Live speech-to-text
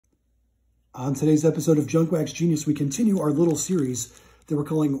On today's episode of Junkwaxgenius, we continue our little series that we're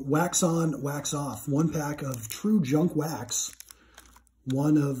calling Wax On, Wax Off. One pack of true junk wax,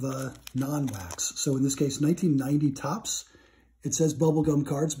 one of non-wax. So in this case, 1990 tops. It says bubblegum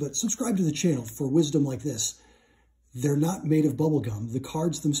cards, but subscribe to the channel for wisdom like this. They're not made of bubblegum. The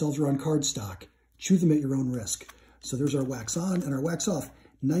cards themselves are on cardstock. Chew them at your own risk. So there's our Wax On and our Wax Off.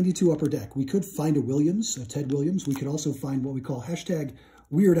 92 Upper Deck. We could find a Williams, a Ted Williams. We could also find what we call hashtag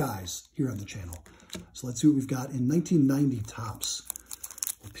Weird Eyes here on the channel. So let's see what we've got in 1990 tops.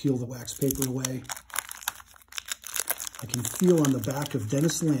 We'll peel the wax paper away. I can feel on the back of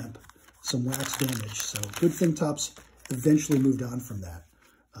Dennis Lamp some wax damage. So good thing tops eventually moved on from that.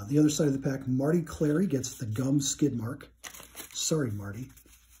 The other side of the pack, Marty Clary gets the gum skid mark. Sorry, Marty.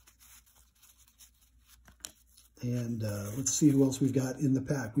 And let's see who else we've got in the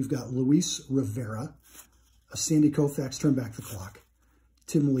pack. We've got Luis Rivera, a Sandy Koufax, turn back the clock.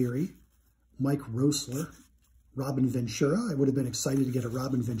 Tim Leary, Mike Rosler, Robin Ventura. I would have been excited to get a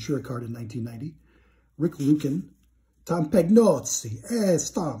Robin Ventura card in 1990. Rick Lucan, Tom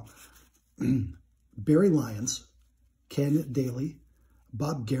Pagnozzi, Tom. Barry Lyons, Ken Daly,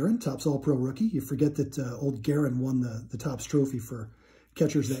 Bob Guerin, Topps All-Pro rookie. You forget that old Guerin won the Topps trophy for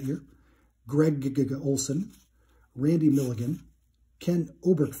catchers that year. Greg Olson, Randy Milligan, Ken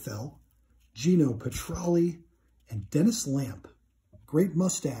Oberkfell, Gino Petralli, and Dennis Lamp. Great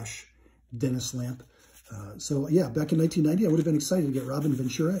mustache, Dennis Lamp. So yeah, back in 1990, I would have been excited to get Robin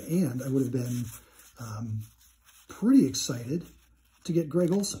Ventura, and I would have been pretty excited to get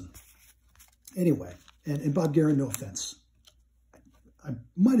Greg Olson. Anyway, and Bob Guerin, no offense. I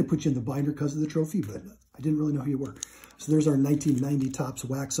might have put you in the binder because of the trophy, but I didn't really know who you were. So there's our 1990 Topps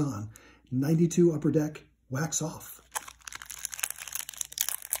Wax On. 92 Upper Deck, Wax Off.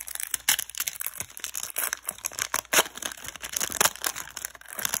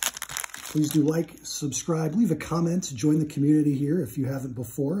 Please do like, subscribe, leave a comment, join the community here if you haven't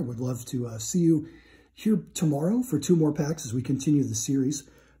before. I would love to see you here tomorrow for 2 more packs as we continue the series.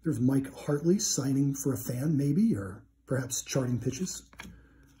 There's Mike Hartley signing for a fan, maybe, or perhaps charting pitches.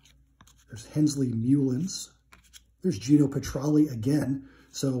 There's Hensley Mullins. There's Gino Petralli again.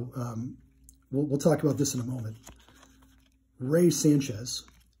 So we'll talk about this in a moment. Ray Sanchez,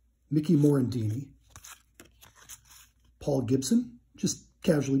 Mickey Morandini, Paul Gibson, just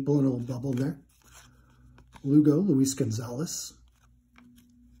casually blowing a little bubble there. Lugo, Luis Gonzalez.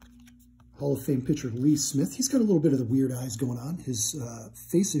 Hall of Fame pitcher Lee Smith. He's got a little bit of the weird eyes going on. His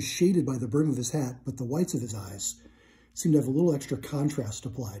face is shaded by the brim of his hat, but the whites of his eyes seem to have a little extra contrast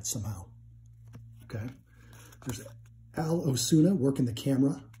applied somehow. Okay. There's Al Osuna working the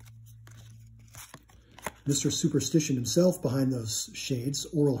camera. Mr. Superstition himself behind those shades,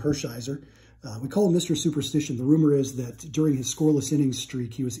 Oral Hershiser. We call him Mr. Superstition. The rumor is that during his scoreless innings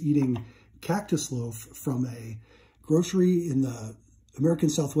streak, he was eating cactus loaf from a grocery in the American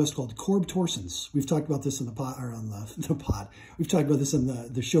Southwest called Corb Torson's. We've talked about this in the pod, or on the pod. We've talked about this in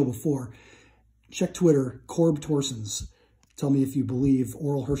the show before. Check Twitter, Corb Torson's. Tell me if you believe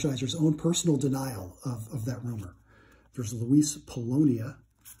Oral Hershiser's own personal denial of that rumor. There's Luis Polonia.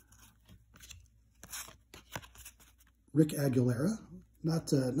 Rick Aguilera.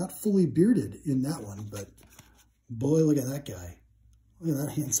 Not fully bearded in that one, but boy, look at that guy. Look at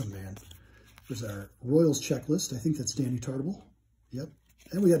that handsome man. There's our Royals checklist. I think that's Danny Tartable. Yep.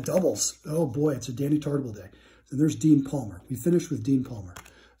 And we got doubles. Oh boy, it's a Danny Tartable day. And there's Dean Palmer. We finished with Dean Palmer.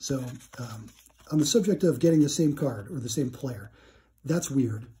 So on the subject of getting the same card or the same player, that's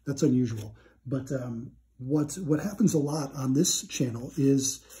weird. That's unusual. But what happens a lot on this channel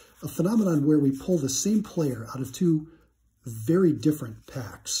is a phenomenon where we pull the same player out of 2 very different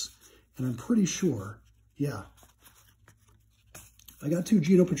packs. And I'm pretty sure, yeah, I got 2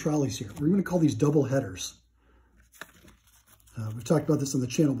 Gino Petrallis here. We're going to call these double headers. We've talked about this on the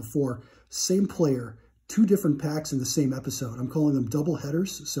channel before. Same player, 2 different packs in the same episode. I'm calling them double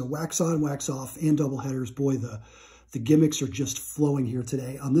headers. So Wax On, Wax Off, and double headers. Boy, the gimmicks are just flowing here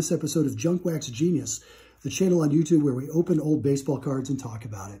today on this episode of Junkwaxgenius, the channel on YouTube where we open old baseball cards and talk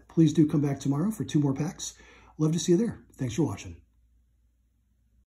about it. Please do come back tomorrow for 2 more packs. Love to see you there. Thanks for watching.